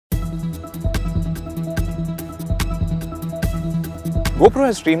GoPro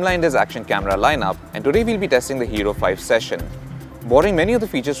has streamlined its action camera lineup, and today we'll be testing the Hero5 Session. Borrowing many of the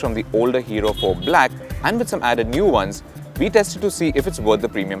features from the older Hero 4 Black and with some added new ones, we tested to see if it's worth the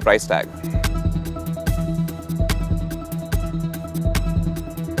premium price tag.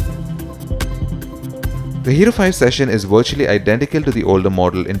 The Hero5 Session is virtually identical to the older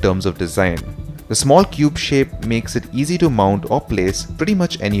model in terms of design. The small cube shape makes it easy to mount or place pretty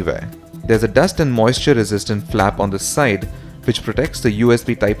much anywhere. There's a dust and moisture resistant flap on the side which protects the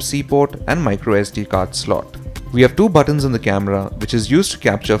USB Type-C port and microSD card slot. We have two buttons on the camera which is used to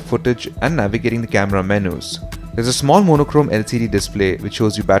capture footage and navigating the camera menus. There's a small monochrome LCD display which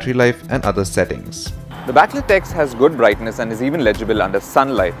shows you battery life and other settings. The backlit text has good brightness and is even legible under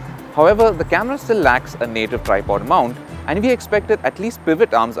sunlight. However, the camera still lacks a native tripod mount, and we expected at least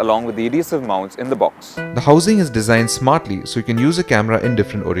pivot arms along with the adhesive mounts in the box. The housing is designed smartly so you can use the camera in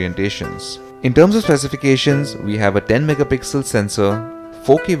different orientations. In terms of specifications, we have a 10 megapixel sensor,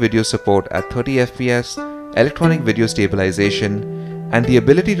 4K video support at 30 fps, electronic video stabilization, and the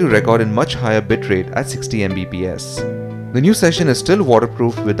ability to record in much higher bitrate at 60 Mbps. The new Session is still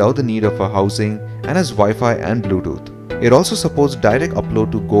waterproof without the need of a housing and has Wi-Fi and Bluetooth. It also supports direct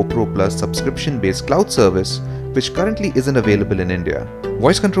upload to GoPro+ subscription-based cloud service, which currently isn't available in India.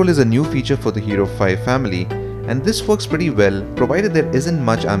 Voice control is a new feature for the Hero5 family, and this works pretty well provided there isn't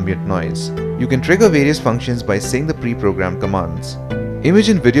much ambient noise. You can trigger various functions by saying the pre-programmed commands. Image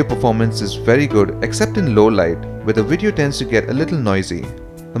and video performance is very good except in low light, where the video tends to get a little noisy.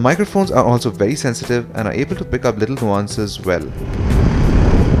 The microphones are also very sensitive and are able to pick up little nuances well.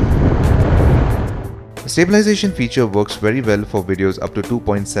 The stabilization feature works very well for videos up to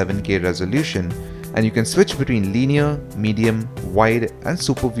 2.7K resolution, and you can switch between linear, medium, wide and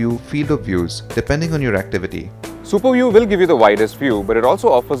super view field of views depending on your activity. Super view will give you the widest view, but it also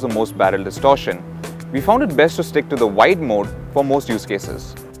offers the most barrel distortion. We found it best to stick to the wide mode for most use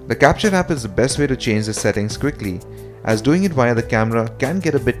cases. The Capture app is the best way to change the settings quickly, as doing it via the camera can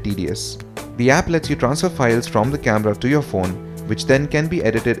get a bit tedious. The app lets you transfer files from the camera to your phone, which then can be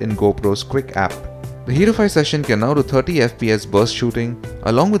edited in GoPro's Quick app. The Hero5 Session can now do 30 fps burst shooting,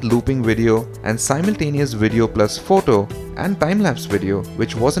 along with looping video and simultaneous video plus photo and time-lapse video,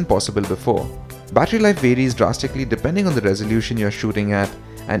 which wasn't possible before. Battery life varies drastically depending on the resolution you're shooting at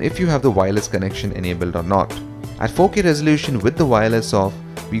and if you have the wireless connection enabled or not. At 4K resolution with the wireless off,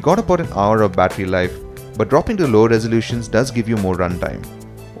 we got about an hour of battery life, but dropping to low resolutions does give you more runtime.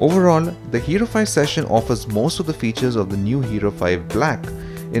 Overall, the Hero5 Session offers most of the features of the new Hero5 Black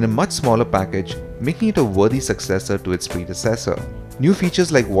in a much smaller package, making it a worthy successor to its predecessor. New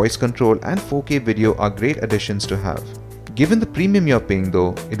features like voice control and 4K video are great additions to have. Given the premium you're paying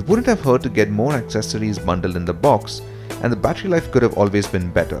though, it wouldn't have hurt to get more accessories bundled in the box, and the battery life could have always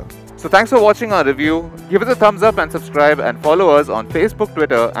been better. So thanks for watching our review. Give us a thumbs up and subscribe, and follow us on Facebook,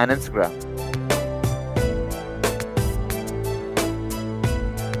 Twitter and Instagram.